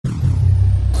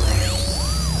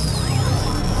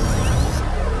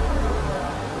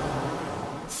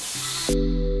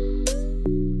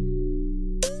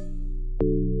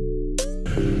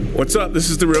What's up? This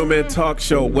is the Real Men Talk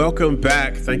Show. Welcome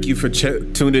back. Thank you for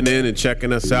tuning in and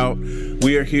checking us out.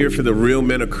 We are here for the real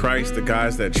men of Christ, the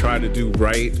guys that try to do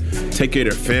right, take care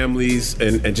of their families,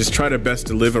 and just try their best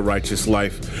to live a righteous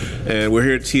life. And we're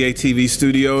here at TATV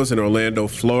Studios in Orlando,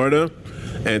 Florida.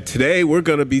 And today we're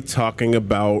going to be talking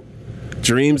about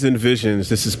dreams and visions.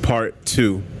 This is part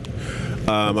 2.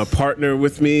 My partner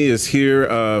with me is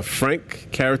here, Frank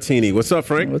Caratini. What's up,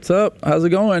 Frank? What's up? How's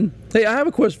it going? Hey, I have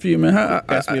a question for you, man.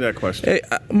 Ask me that question. Hey,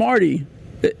 Marty,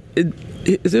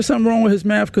 is there something wrong with his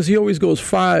math? Because he always goes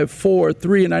 5, 4,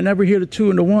 3, and I never hear the 2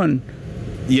 and the 1.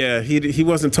 Yeah, he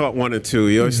wasn't taught 1 and 2.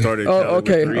 He always started with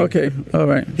 3. Okay, all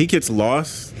right. He gets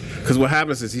lost because what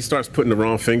happens is he starts putting the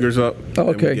wrong fingers up. And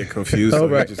we get confused. All so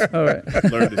right. We just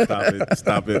learn to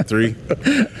stop at 3.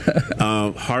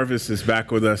 Harvest is back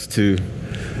with us to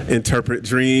interpret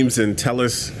dreams and tell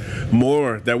us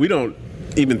more that we don't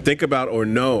even think about or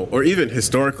know, or even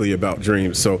historically about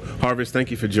dreams. So, Harvest,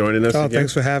 thank you for joining us again.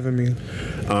 Thanks for having me.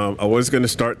 I was going to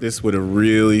start this with a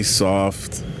really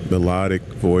soft, melodic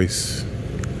voice.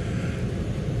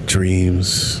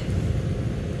 Dreams.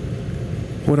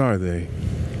 What are they?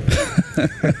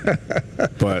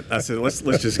 But I said, let's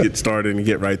just get started and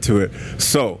get right to it.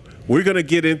 So, we're going to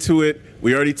get into it.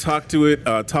 We already talked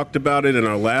about it in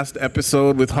our last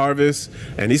episode with Harvest,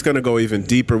 and he's going to go even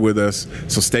deeper with us.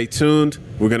 So stay tuned.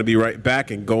 We're going to be right back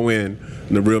and go in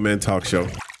the Real Men Talk Show.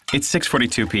 It's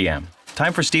 6:42 p.m.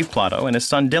 Time for Steve Plato and his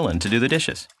son Dylan to do the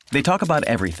dishes. They talk about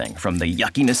everything from the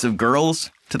yuckiness of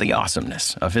girls to the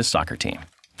awesomeness of his soccer team.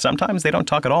 Sometimes they don't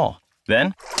talk at all.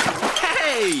 Then,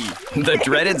 hey! The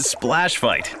dreaded splash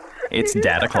fight. It's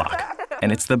Dad o'clock,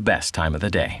 and it's the best time of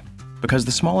the day. Because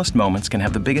the smallest moments can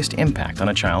have the biggest impact on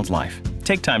a child's life.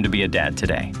 Take time to be a dad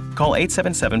today. Call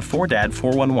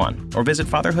 877-4DAD-411 or visit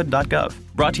fatherhood.gov.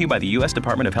 Brought to you by the U.S.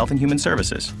 Department of Health and Human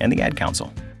Services and the Ad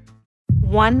Council.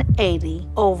 180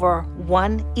 over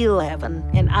 111,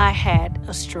 and I had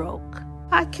a stroke.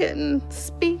 I couldn't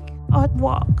speak or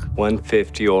walk.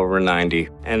 150 over 90,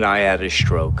 and I had a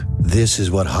stroke. This is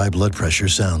what high blood pressure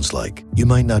sounds like. You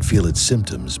might not feel its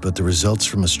symptoms, but the results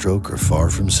from a stroke are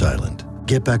far from silent.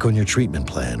 Get back on your treatment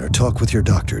plan or talk with your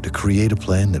doctor to create a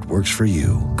plan that works for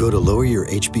you. Go to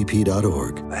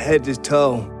loweryourhbp.org. Head to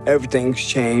toe, everything's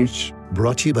changed.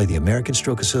 Brought to you by the American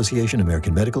Stroke Association,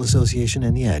 American Medical Association,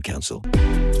 and the Ad Council.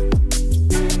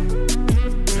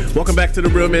 Welcome back to the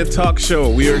Real Men Talk Show.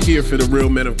 We are here for the real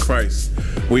men of Christ.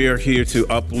 We are here to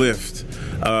uplift,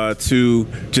 to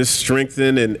just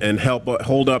strengthen and help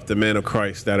hold up the men of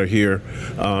Christ that are here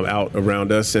out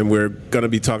around us. And we're going to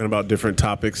be talking about different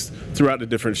topics throughout the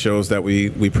different shows that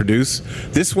we produce.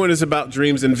 This one is about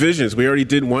dreams and visions. We already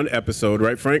did one episode,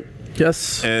 right, Frank?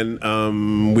 Yes.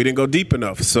 And we didn't go deep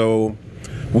enough. So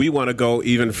we want to go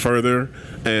even further.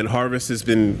 And Harvest has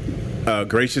been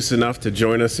gracious enough to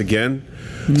join us again.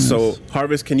 Nice. So,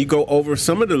 Harvest, can you go over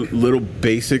some of the little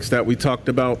basics that we talked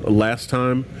about last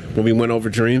time when we went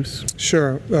over dreams?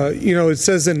 Sure. It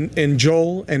says in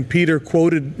Joel, and Peter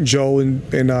quoted Joel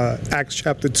in Acts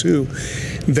chapter 2,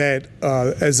 that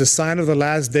as a sign of the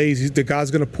last days, that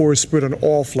God's going to pour His Spirit on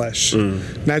all flesh,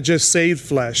 not just saved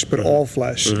flesh, but all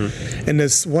flesh. And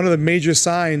that's one of the major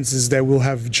signs is that we'll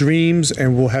have dreams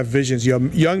and we'll have visions. Your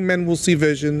young men will see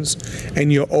visions,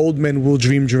 and your old men will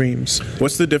dream dreams.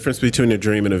 What's the difference between a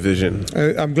dream and a vision?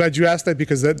 I'm glad you asked that,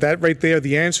 because that right there,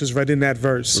 the answer is right in that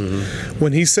verse.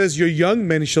 When he says your young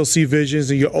men shall see visions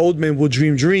and your old men will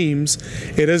dream dreams,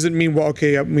 it doesn't mean, well,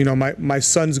 okay, my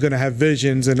son's going to have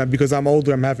visions, and because I'm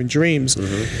older, I'm having dreams.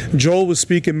 Joel was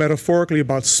speaking metaphorically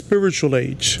about spiritual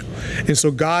age. And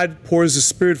so God pours the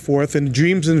Spirit forth, and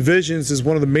dreams and visions is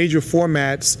one of the major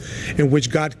formats in which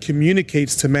God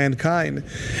communicates to mankind.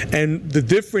 And the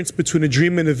difference between a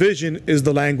dream and a vision is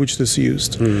the language that's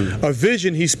used. A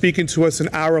vision, He's speaking to us in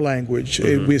our language.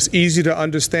 It's easy to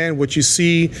understand. What you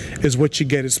see is what you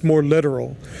get. It's more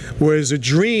literal. Whereas a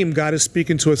dream, God is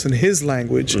speaking to us in His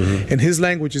language, and His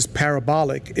language is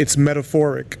parabolic. It's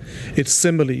metaphoric. It's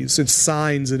similes. It's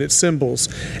signs and it's symbols.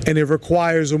 And it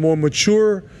requires a more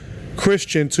mature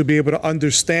Christian to be able to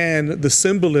understand the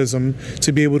symbolism,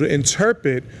 to be able to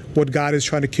interpret what God is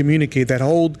trying to communicate. That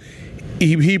whole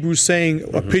Hebrew saying,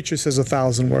 a picture says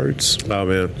 1,000 words. Oh,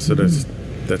 man. So that's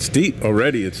deep.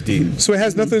 Already it's deep. So it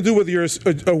has nothing to do with you're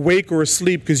awake or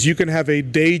asleep, because you can have a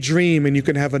daydream and you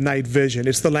can have a night vision.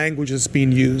 It's the language that's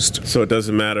being used. So it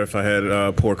doesn't matter if I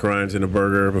had pork rinds in a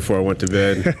burger before I went to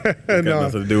bed? It got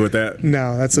nothing to do with that?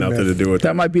 No, that's a nothing myth. to do with that.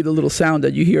 That might be the little sound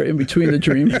that you hear in between the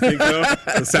dream. You think so?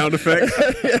 The sound effect?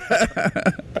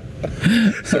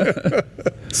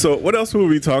 So what else were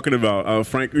we talking about,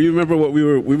 Frank? You remember what we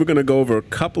were going to go over a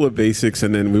couple of basics,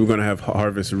 and then we were going to have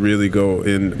Harvest really go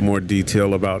in more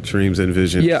detail about dreams and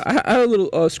visions. Yeah, I have a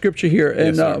little scripture here,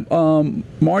 and Yes,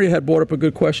 Marty had brought up a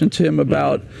good question to him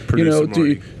about,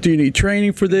 do you need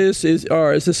training for this? Is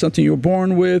this something you were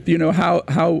born with?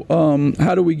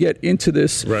 How do we get into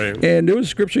this? Right. And there was a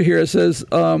scripture here that says,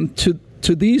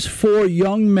 to these 4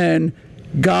 young men,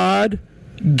 God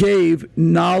gave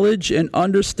knowledge and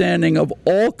understanding of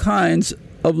all kinds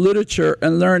of literature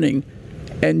and learning,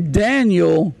 and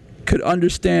Daniel could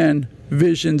understand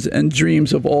visions and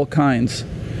dreams of all kinds.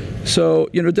 So,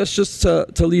 that's just to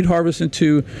lead Harvest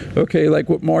into, okay, like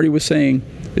what Marty was saying,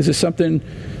 is it something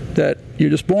that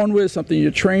you're just born with, something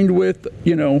you're trained with?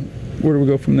 Where do we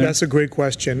go from there? That's a great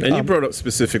question. And you brought up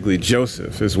specifically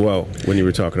Joseph as well when you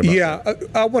were talking about that.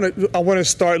 I want to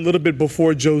start a little bit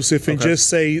before Joseph and just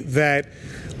say that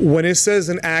when it says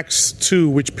in Acts 2,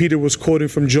 which Peter was quoting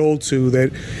from Joel 2,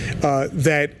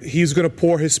 that he's going to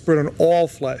pour his spirit on all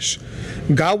flesh,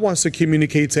 God wants to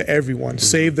communicate to everyone,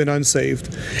 saved and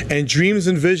unsaved. And dreams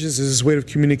and visions is his way of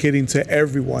communicating to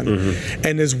everyone.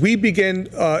 And as we begin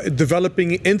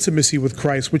developing intimacy with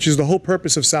Christ, which is the whole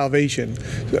purpose of salvation,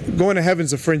 going to heaven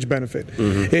is a fringe benefit.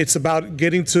 It's about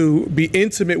getting to be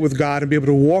intimate with God and be able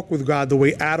to walk with God the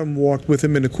way Adam walked with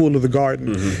him in the cool of the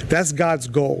garden. That's God's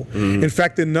goal. In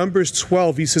fact, in Numbers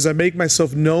 12, he says, I make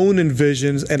myself known in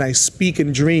visions and I speak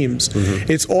in dreams.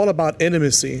 It's all about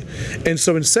intimacy. And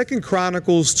so in 2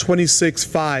 Chronicles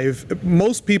 26:5,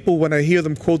 most people, when I hear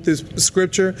them quote this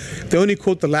scripture, they only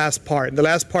quote the last part. And the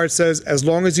last part says, as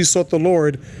long as he sought the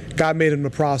Lord, God made him to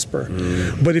prosper.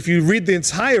 But if you read the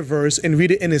entire verse and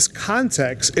read it in its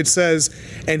context, it says,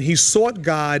 and he sought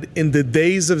God in the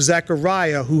days of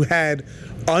Zechariah, who had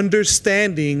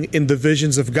understanding in the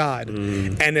visions of God.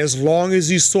 And as long as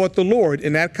he sought the Lord,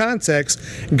 in that context,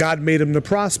 God made him to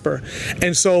prosper.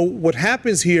 And so what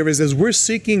happens here is, as we're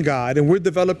seeking God and we're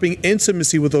developing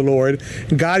intimacy with the Lord,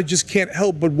 God just can't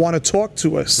help but want to talk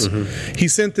to us. He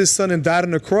sent his son and died on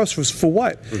the cross for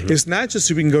what? It's not just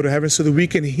so we can go to heaven, so that we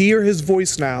can hear his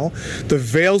voice now. The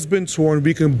veil's been torn.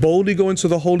 We can boldly go into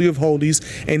the Holy of Holies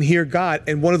and hear God.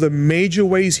 And one of the major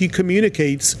ways he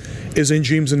communicates is in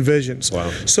dreams and visions. Wow.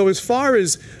 So as far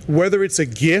as whether it's a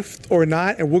gift or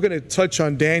not, and we're going to touch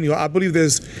on Daniel, I believe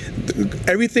there's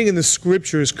everything in the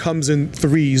scriptures comes in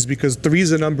threes, because 3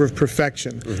 is a number of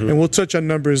perfection. And we'll touch on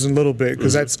numbers in a little bit,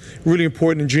 because that's really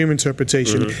important in dream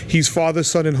interpretation. He's Father,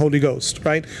 Son, and Holy Ghost,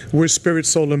 right? We're spirit,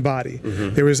 soul, and body.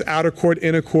 There is outer court,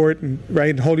 inner court, and, right,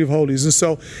 and Holy of Holies. And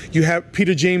so you have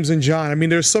Peter, James, and John. I mean,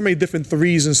 there's so many different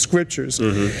threes in scriptures.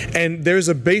 And there's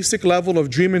a basic level of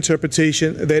dream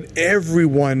interpretation that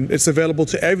it's available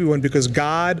to everyone, because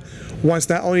God wants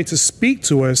not only to speak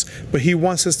to us, but he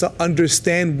wants us to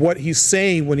understand what he's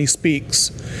saying when he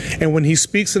speaks. And when he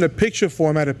speaks in a picture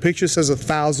format, a picture says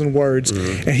 1,000 words,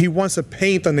 and he wants to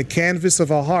paint on the canvas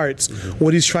of our hearts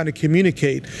what he's trying to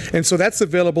communicate. And so that's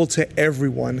available to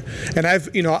everyone. And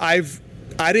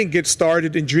I didn't get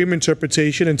started in dream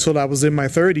interpretation until I was in my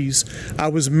 30s. I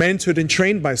was mentored and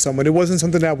trained by someone. It wasn't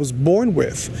something that I was born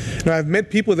with. I've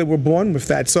met people that were born with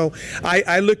that. So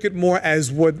I look at more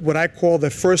as what I call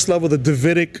the first level, the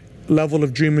Davidic level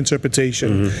of dream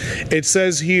interpretation. It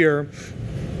says here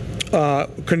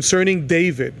concerning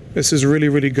David, this is really,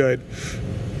 really good.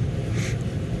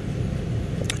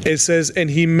 It says, and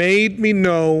he made me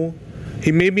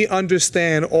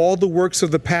understand all the works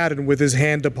of the pattern with his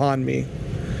hand upon me.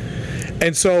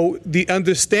 And so the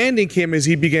understanding came as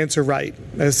he began to write.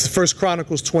 That's 1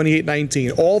 Chronicles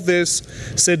 28:19. All this,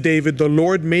 said David, the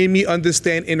Lord made me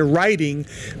understand in writing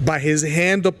by his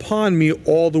hand upon me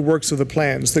all the works of the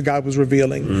plans that God was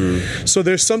revealing. So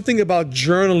there's something about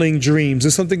journaling dreams.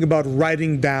 There's something about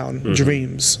writing down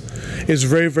dreams. It's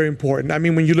very, very important. I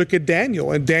mean, when you look at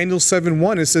Daniel, in Daniel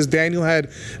 7:1, it says Daniel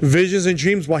had visions and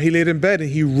dreams while he laid in bed,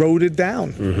 and he wrote it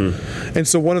down. And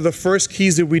so one of the first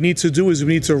keys that we need to do is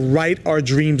we need to write our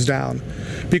dreams down.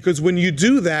 Because when you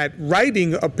do that,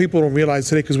 writing, people don't realize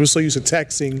today because we're so used to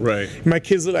texting. Right. My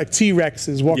kids look like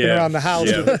T-Rexes walking around the house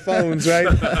with their phones, right?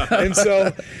 And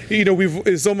so,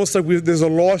 it's almost like there's a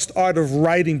lost art of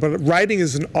writing, but writing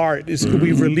is an art.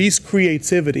 We release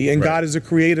creativity, and God is a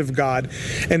creative God.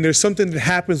 And there's something that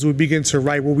happens when we begin to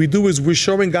write. What we do is we're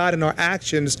showing God in our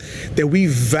actions that we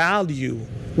value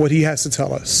what he has to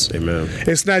tell us. Amen.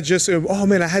 It's not just, oh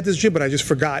man, I had this dream, but I just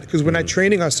forgot, because we're not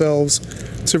training ourselves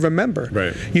to remember.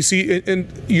 Right. You see, and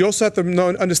you also have to know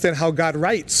and understand how God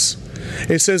writes.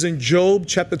 It says in Job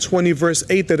chapter 20, verse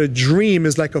 8, that a dream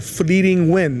is like a fleeting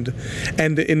wind.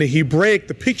 And in the Hebraic,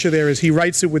 the picture there is he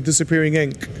writes it with disappearing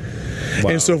ink.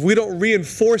 Wow. And so if we don't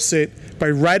reinforce it by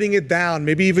writing it down,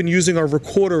 maybe even using our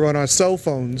recorder on our cell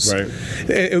phones,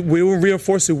 we will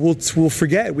reinforce it. We'll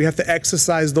forget. We have to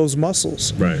exercise those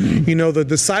muscles. Right. You know, the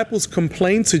disciples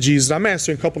complained to Jesus. I'm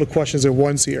answering a couple of questions at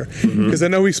once here, because I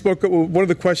know we spoke. One of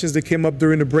the questions that came up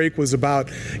during the break was about,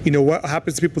 you know, what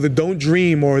happens to people that don't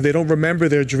dream or they don't remember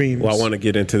their dreams. Well, I want to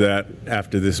get into that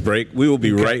after this break. We will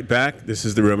be right back. This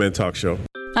is the Real Men Talk Show.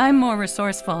 I'm more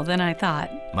resourceful than I thought.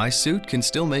 My suit can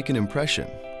still make an impression.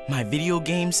 My video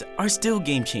games are still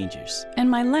game changers. And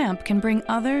my lamp can bring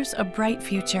others a bright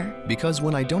future. Because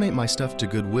when I donate my stuff to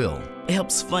Goodwill, it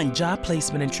helps fund job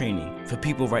placement and training for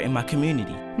people right in my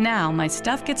community. Now my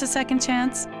stuff gets a second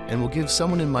chance. And will give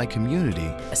someone in my community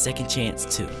a second chance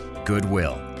too.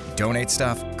 Goodwill. Donate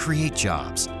stuff, create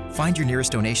jobs. Find your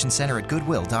nearest donation center at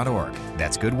goodwill.org.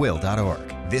 That's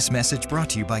goodwill.org. This message brought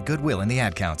to you by Goodwill and the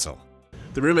Ad Council.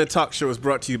 The Real Men Talk Show is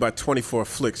brought to you by 24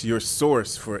 Flicks, your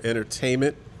source for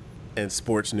entertainment and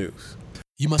sports news.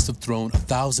 You must have thrown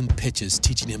 1,000 pitches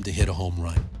teaching him to hit a home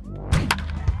run.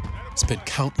 Spent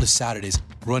countless Saturdays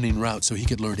running routes so he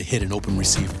could learn to hit an open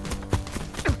receiver.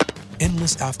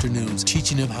 Endless afternoons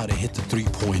teaching him how to hit the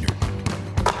three-pointer.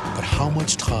 But how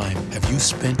much time have you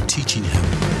spent teaching him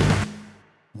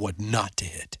what not to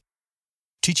hit?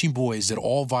 Teaching boys that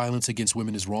all violence against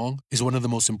women is wrong is one of the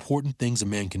most important things a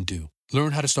man can do.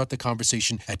 Learn how to start the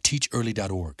conversation at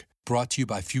teachearly.org. Brought to you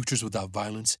by Futures Without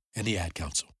Violence and the Ad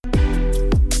Council.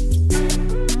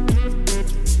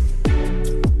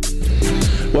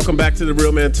 Welcome back to the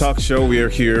Real Men Talk Show. We are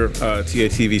here,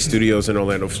 TATV Studios in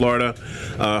Orlando, Florida.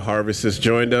 Harvest has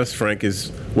joined us. Frank is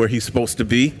where he's supposed to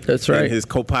be. That's right. In his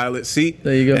co-pilot seat.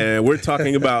 There you go. And we're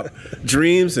talking about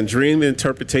dreams and dream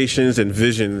interpretations and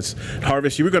visions.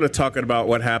 Harvest, you were going to talk about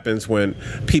what happens when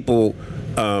people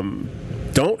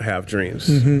don't have dreams.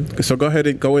 So go ahead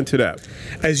and go into that.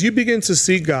 As you begin to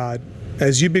see God,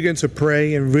 as you begin to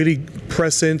pray and really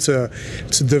press into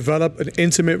to develop an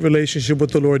intimate relationship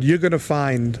with the Lord, you're going to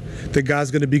find that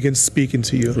God's going to begin speaking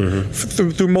to you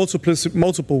through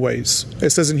multiple ways.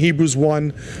 It says in Hebrews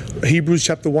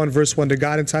chapter 1, verse 1, that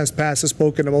God in times past has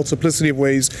spoken in a multiplicity of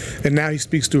ways, and now he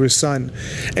speaks through his Son.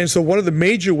 And so one of the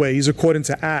major ways, according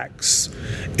to Acts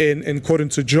and according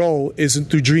to Joel, is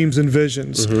through dreams and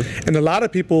visions. And a lot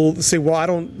of people say, well, I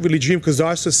don't really dream because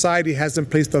our society hasn't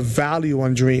placed a value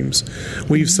on dreams.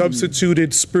 We've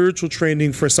substituted spiritual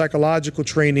training for psychological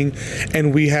training,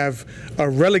 and we have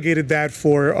relegated that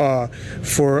for a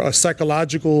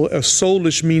psychological, a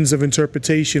soulish means of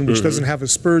interpretation, which doesn't have a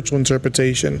spiritual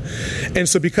interpretation. And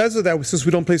so because of that, since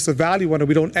we don't place the value on it,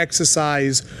 we don't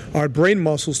exercise our brain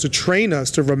muscles to train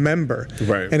us to remember.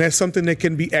 Right. And that's something that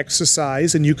can be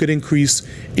exercised, and you could increase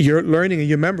your learning and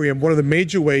your memory. And one of the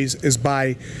major ways is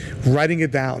by writing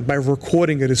it down, by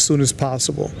recording it as soon as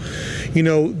possible. You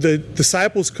know, the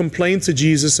disciples complained to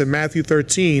Jesus in Matthew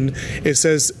 13. It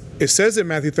says in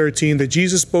Matthew 13 that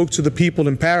Jesus spoke to the people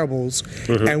in parables,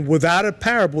 and without a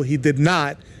parable, he did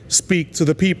not speak to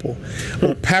the people.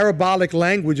 Well, parabolic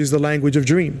language is the language of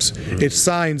dreams. It's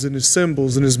signs and it's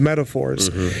symbols and it's metaphors.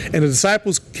 And the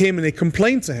disciples came and they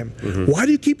complained to him. Why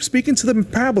do you keep speaking to them in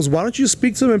parables? Why don't you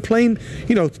speak to them in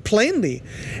plainly?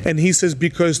 And he says,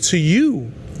 because to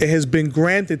you it has been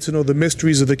granted to know the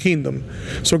mysteries of the kingdom.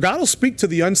 So God will speak to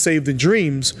the unsaved in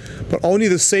dreams, but only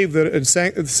the saved and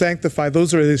sanctified,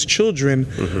 those are his children,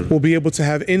 will be able to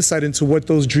have insight into what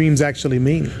those dreams actually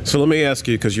mean. So let me ask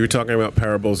you, because you were talking about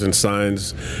parables and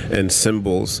signs and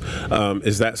symbols,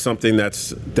 is that something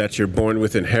that you're born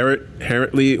with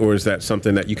inherently, or is that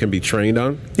something that you can be trained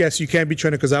on? Yes, you can be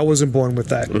trained, because I wasn't born with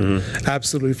that.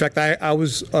 Absolutely. In fact, I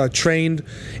was trained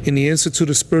in the Institute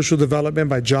of Spiritual Development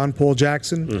by John Paul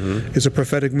Jackson. Is a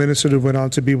prophetic minister that went on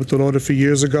to be with the Lord a few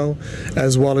years ago,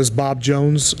 as well as Bob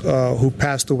Jones, who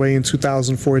passed away in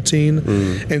 2014.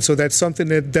 And so that's something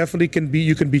that definitely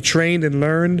you can be trained and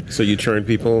learned. So you train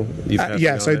people?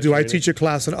 Yes, I do. I teach a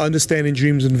class on understanding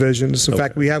dreams and visions. In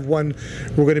fact, we have one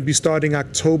we're going to be starting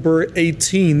October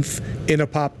 18th in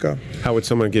Apopka. How would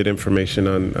someone get information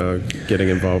on getting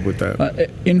involved with that?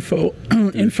 Info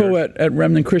at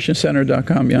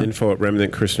remnantchristiancenter.com. Yeah. Info at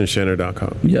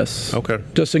remnantchristiancenter.com. Yes. Okay.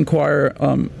 Just inquire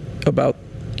about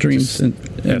dreams and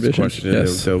visions. Question,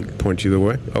 yes. they'll point you the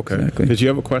way. Okay. Exactly. Did you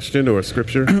have a question or a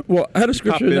scripture? Well, I had a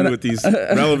scripture. Pop in with these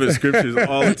relevant scriptures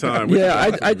all the time.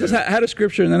 Yeah, I just had a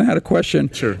scripture and then I had a question.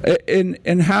 Sure.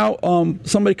 And how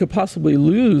somebody could possibly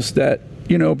lose that,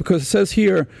 because it says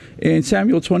here in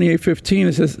Samuel 28:15,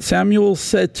 it says, Samuel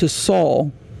said to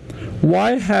Saul,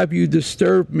 "Why have you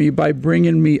disturbed me by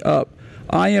bringing me up?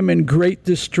 I am in great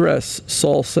distress,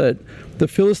 Saul said. The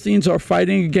Philistines are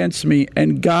fighting against me,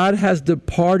 and God has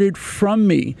departed from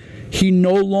me. He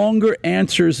no longer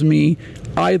answers me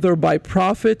either by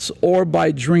prophets or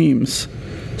by dreams.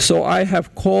 So I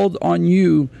have called on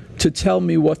you to tell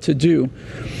me what to do.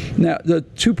 Now, the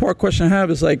two-part question I have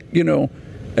is like,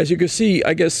 as you can see,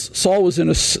 I guess Saul was in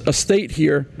a state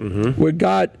here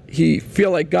where he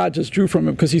feel like God just drew from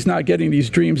him because he's not getting these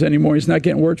dreams anymore. He's not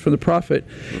getting words from the prophet.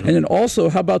 And then also,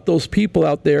 how about those people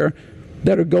out there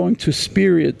that are going to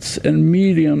spirits and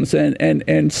mediums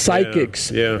and psychics,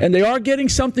 and they are getting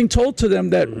something told to them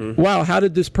that, wow, how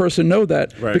did this person know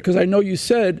that? Right. Because I know you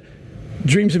said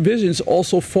dreams and visions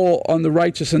also fall on the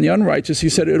righteous and the unrighteous. He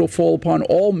said it'll fall upon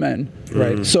all men.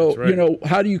 Right. So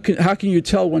how can you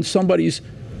tell when somebody's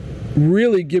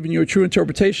really giving you a true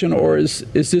interpretation, or is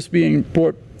this being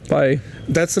brought by?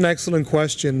 That's an excellent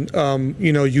question.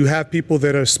 You have people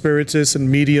that are spiritists and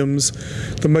mediums.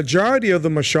 The majority of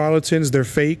them are charlatans. They're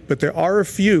fake, but there are a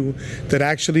few that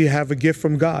actually have a gift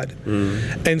from God.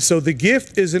 And so the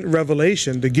gift isn't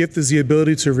revelation. The gift is the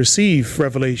ability to receive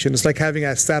revelation. It's like having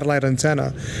a satellite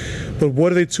antenna. But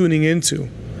what are they tuning into?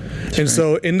 And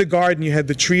so in the garden, you had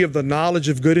the tree of the knowledge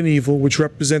of good and evil, which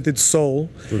represented soul,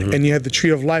 and you had the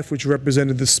tree of life, which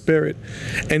represented the spirit.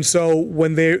 And so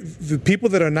when the people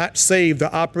that are not saved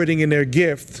are operating in their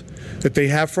gift that they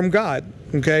have from God,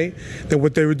 okay, then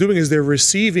what they were doing is they're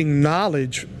receiving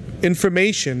knowledge,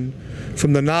 information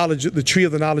from the tree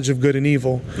of the knowledge of good and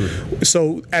evil.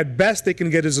 So at best they can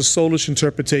get is a soulish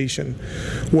interpretation,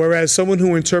 whereas someone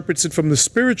who interprets it from the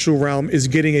spiritual realm is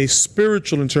getting a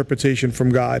spiritual interpretation from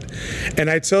God. And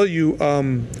I tell you,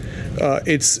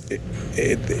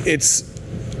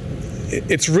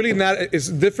 it's really not, it's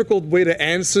a difficult way to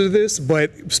answer this,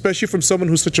 but especially from someone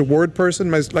who's such a word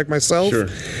person like myself. Sure.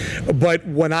 But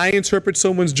when I interpret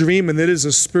someone's dream and it is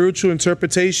a spiritual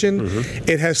interpretation,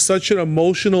 it has such an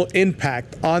emotional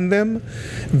impact on them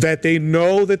that they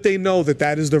know that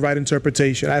that is the right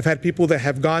interpretation. I've had people that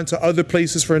have gone to other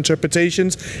places for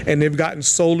interpretations and they've gotten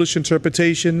soulish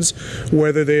interpretations,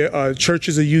 whether they're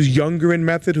churches that use Jungian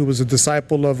method, who was a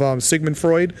disciple of Sigmund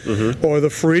Freud, or the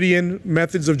Freudian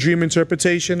methods of dream interpretation.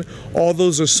 All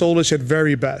those are soulish at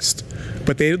very best,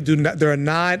 but they are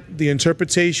not the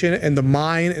interpretation and the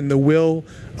mind and the will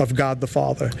of God the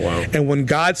Father. Wow. And when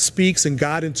God speaks and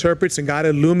God interprets and God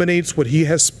illuminates what he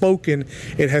has spoken,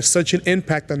 it has such an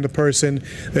impact on the person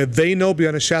that they know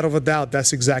beyond a shadow of a doubt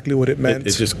that's exactly what it meant.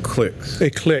 It just clicks.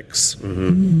 It clicks.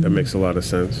 That makes a lot of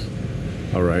sense.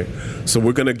 All right. So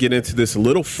we're going to get into this a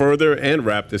little further and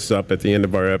wrap this up at the end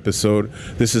of our episode.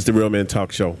 This is the Real Men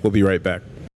Talk Show. We'll be right back.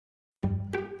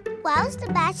 Why was the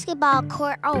basketball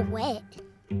court all wet?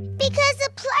 Because the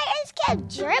players kept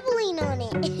dribbling on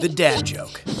it. The dad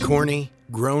joke. Corny,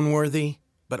 groan-worthy,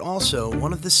 but also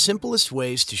one of the simplest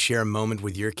ways to share a moment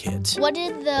with your kids. What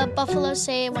did the buffalo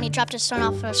say when he dropped his son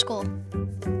off for school?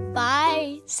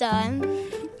 Bye, son.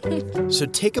 So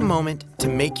take a moment to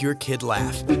make your kid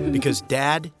laugh, because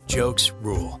dad jokes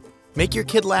rule. Make your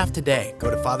kid laugh today. Go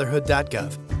to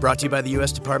fatherhood.gov. Brought to you by the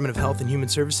U.S. Department of Health and Human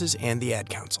Services and the Ad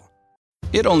Council.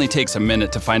 It only takes a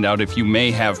minute to find out if you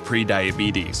may have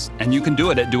prediabetes, and you can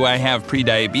do it at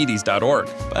doihaveprediabetes.org.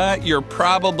 But you're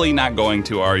probably not going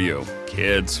to, are you?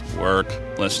 Kids, work,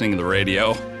 listening to the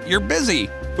radio. You're busy,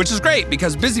 which is great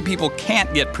because busy people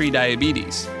can't get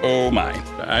prediabetes. Oh my,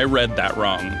 I read that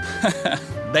wrong.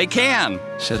 They can.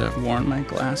 Should have worn my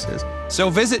glasses. So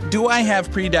visit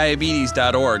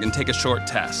doihaveprediabetes.org and take a short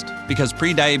test, because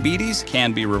prediabetes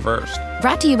can be reversed.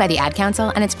 Brought to you by the Ad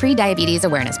Council and its Pre-Diabetes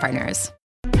Awareness Partners.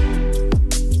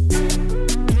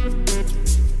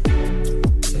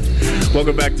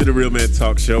 Welcome back to the Real Men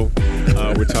Talk Show.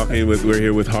 We're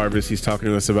here with Harvest. He's talking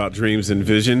to us about dreams and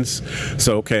visions.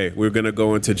 So, okay, we're going to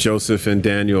go into Joseph and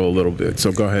Daniel a little bit.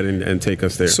 So go ahead and take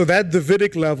us there. So that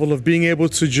Davidic level of being able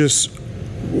to just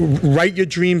write your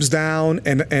dreams down,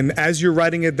 and as you're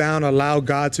writing it down, allow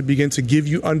God to begin to give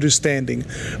you understanding.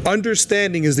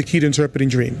 Understanding is the key to interpreting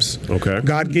dreams. Okay.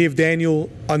 God gave Daniel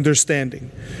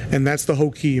understanding, and that's the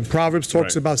whole key. And Proverbs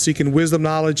talks about seeking wisdom,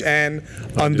 knowledge, and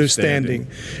understanding.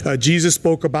 Jesus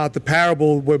spoke about the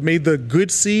parable. What made the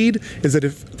good seed is that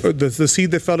if the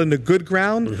seed that fell in the good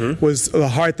ground was the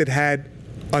heart that had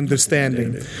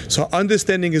understanding. So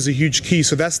understanding is a huge key.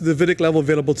 So that's the Davidic level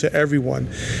available to everyone.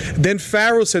 Then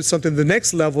Pharaoh said something, the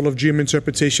next level of dream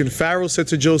interpretation. Pharaoh said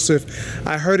to Joseph,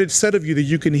 I heard it said of you that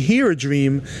you can hear a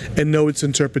dream and know its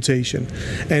interpretation.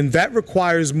 And that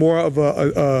requires more of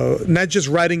not just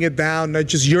writing it down, not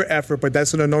just your effort, but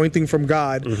that's an anointing from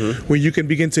God, where you can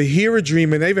begin to hear a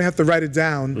dream and I even have to write it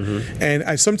down.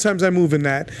 And sometimes I move in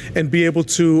that and be able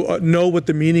to know what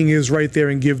the meaning is right there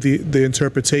and give the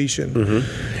interpretation.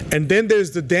 And then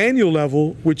there's the Daniel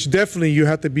level, which definitely you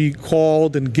have to be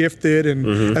called and gifted,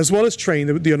 and as well as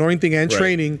trained, the anointing and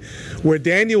training, where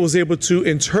Daniel was able to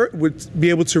be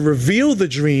able to reveal the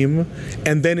dream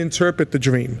and then interpret the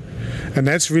dream. And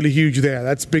that's really huge there.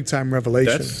 That's big time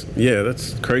revelation.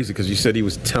 That's crazy, because you said he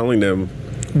was telling them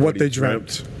what they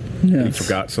dreamt. He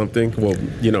forgot something. Well,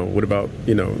 what about,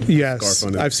 Yes,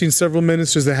 I've seen several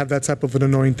ministers that have that type of an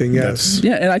anointing, yes.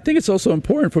 Yeah, and I think it's also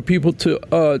important for people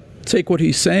to take what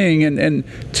he's saying and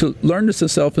to learn this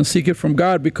yourself and seek it from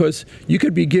God, because you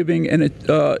could be given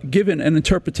an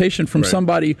interpretation from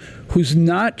somebody who's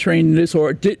not trained in this,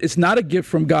 or it's not a gift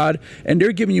from God, and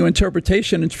they're giving you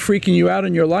interpretation and freaking you out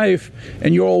in your life,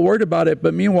 and you're all worried about it,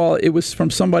 but meanwhile it was from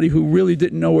somebody who really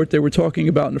didn't know what they were talking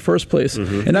about in the first place.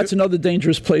 And that's another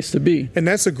dangerous place to be. And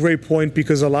that's a great point,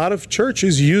 because a lot of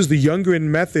churches use the Jungian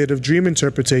method of dream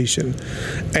interpretation.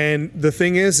 And the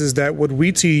thing is that what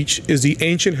we teach is the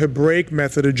ancient Hebraic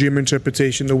method of dream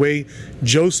interpretation, the way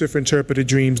Joseph interpreted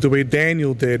dreams, the way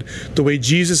Daniel did, the way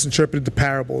Jesus interpreted the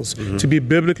parables, to be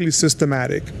biblically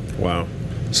systematic. Wow.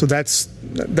 So that's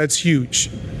huge.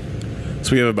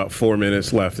 So we have about 4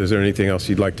 minutes left. Is there anything else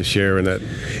you'd like to share in that?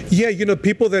 Yeah,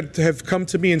 people that have come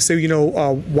to me and say,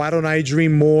 why don't I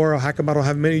dream more? Or how come I don't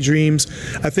have many dreams?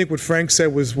 I think what Frank said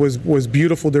was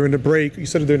beautiful during the break. You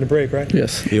said it during the break, right?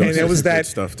 Yes. And it was that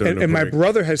stuff during the break. My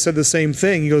brother has said the same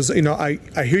thing. He goes, I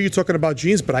hear you talking about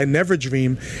dreams, but I never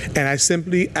dream. And I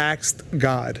simply asked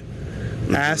God.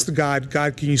 Asked God,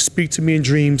 can you speak to me in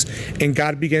dreams? And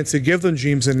God began to give them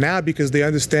dreams. And now, because they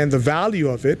understand the value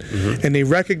of it, and they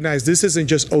recognize this isn't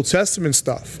just Old Testament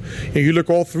stuff. And you look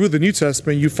all through the New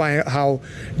Testament, you find how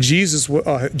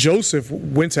Joseph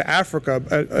went to Africa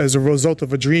as a result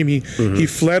of a dream. He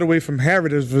fled away from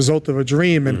Herod as a result of a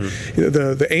dream. And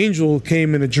the angel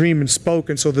came in a dream and spoke.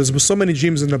 And so there's so many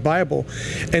dreams in the Bible.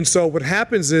 And so what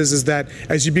happens is that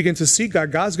as you begin to see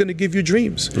God, God's going to give you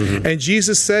dreams. And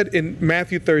Jesus said in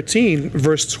Matthew 13,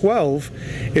 verse 12,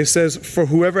 it says, for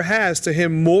whoever has, to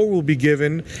him more will be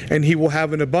given, and he will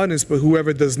have an abundance. But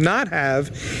whoever does not have,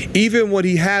 even what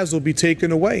he has will be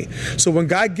taken away. So when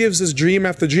God gives us dream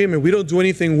after dream and we don't do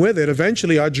anything with it,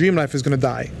 eventually our dream life is going to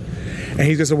die. And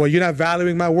he's going to say, well, you're not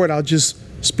valuing my word. I'll just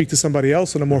speak to somebody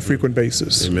else on a more frequent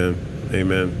basis.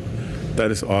 Amen. That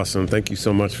is awesome. Thank you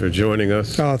so much for joining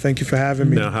us. Oh, thank you for having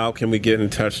me. Now, how can we get in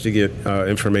touch to get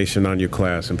information on your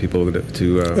class and people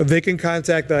to... They can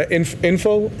contact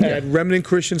info at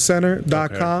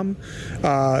remnantchristiancenter.com.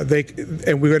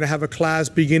 And we're going to have a class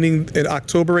beginning in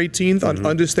October 18th on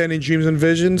understanding dreams and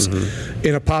visions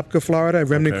in Apopka, Florida, at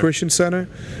Remnant Christian Center,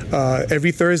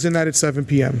 every Thursday night at 7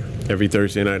 p.m. Every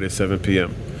Thursday night at 7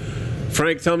 p.m.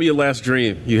 Frank, tell me your last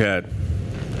dream you had.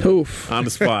 Oof. On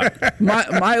the spot.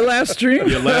 My last dream?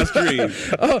 Your last dream.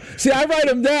 Oh, see, I write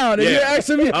them down. And you're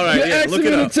asking me, all right, look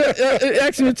it up.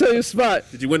 Asking me to tell you a spot.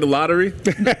 Did you win the lottery?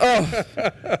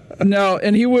 No,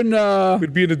 and he wouldn't.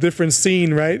 Would be in a different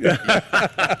scene, right?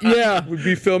 Yeah. Would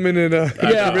be filming in a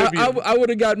Caribbean. I would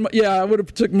have gotten. Yeah, I would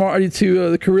have took Marty to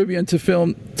the Caribbean to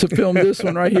film this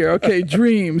one right here. Okay,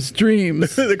 dreams.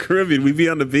 The Caribbean. We'd be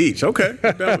on the beach. Okay,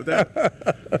 I'm down with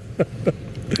that.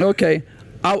 Okay.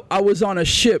 I was on a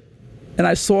ship, and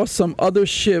I saw some other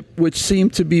ship which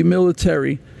seemed to be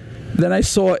military. Then I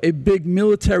saw a big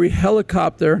military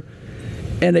helicopter,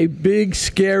 and a big,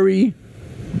 scary,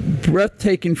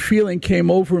 breathtaking feeling came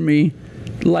over me,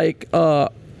 like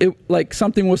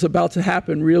something was about to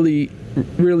happen really,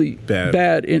 really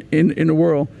bad in the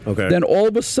world. Okay. Then all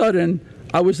of a sudden,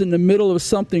 I was in the middle of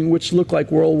something which looked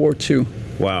like World War II.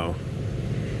 Wow.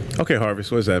 Okay,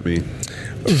 Harvest, what does that mean?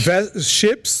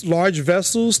 Ships, large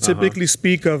vessels, typically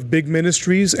speak of big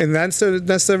ministries, and that's not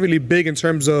necessarily big in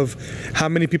terms of how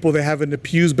many people they have in the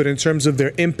pews, but in terms of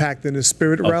their impact in the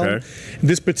spirit realm.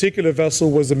 This particular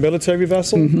vessel was a military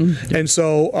vessel, and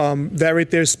so that right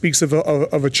there speaks of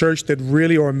a church that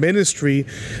really, or a ministry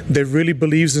that really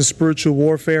believes in spiritual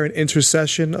warfare and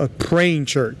intercession, a praying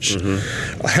church.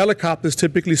 Helicopters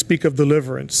typically speak of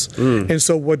deliverance, and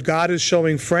so what God is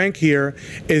showing Frank here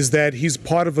is that he's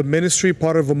part of a ministry,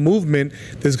 part of a movement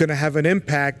that's going to have an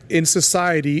impact in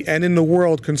society and in the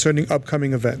world concerning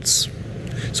upcoming events.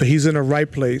 So he's in the right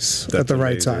place at the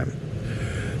right time.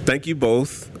 Thank you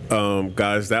both,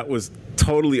 guys. That was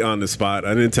totally on the spot.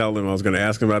 I didn't tell him I was going to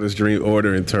ask him about his dream or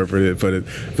to interpret it, but a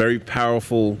very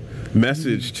powerful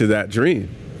message to that dream.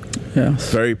 Yeah,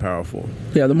 very powerful.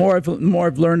 Yeah, the more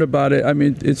I've learned about it, I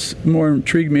mean, it's more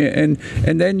intrigued me, and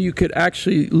then you could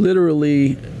actually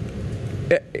literally.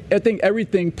 I think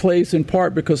everything plays in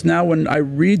part, because now when I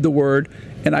read the word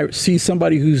and I see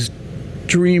somebody who's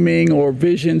dreaming or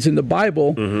visions in the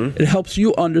Bible, it helps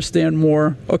you understand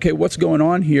more, okay, what's going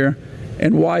on here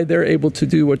and why they're able to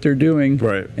do what they're doing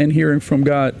and hearing from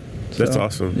God. That's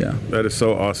awesome. Yeah. That is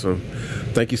so awesome.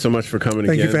 Thank you so much for coming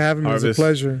Thank again. you for having me. It was a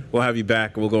pleasure. We'll have you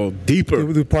back. We'll go deeper.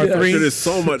 We'll do part 3. There's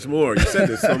so much more. You said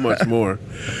there's so much more.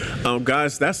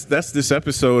 Guys, that's this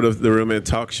episode of the Real Men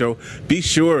Talk Show. Be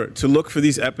sure to look for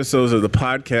these episodes of the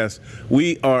podcast.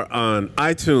 We are on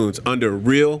iTunes under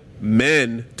Real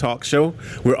Men Talk Show.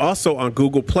 We're also on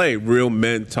Google Play, Real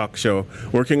Men Talk Show.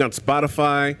 Working on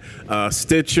Spotify,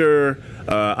 Stitcher,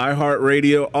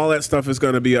 iHeartRadio. All that stuff is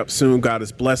going to be up soon. God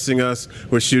is blessing us.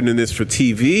 We're shooting this for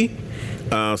TV.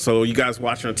 So you guys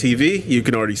watch on TV, you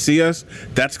can already see us.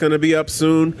 That's going to be up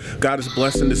soon. God is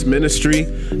blessing this ministry,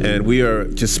 and we are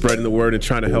just spreading the word and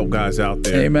trying to help guys out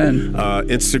there. Amen.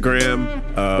 Instagram,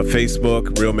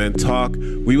 Facebook, Real Men Talk.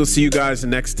 We will see you guys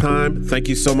next time. Thank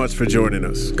you so much for joining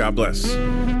us. God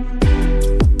bless.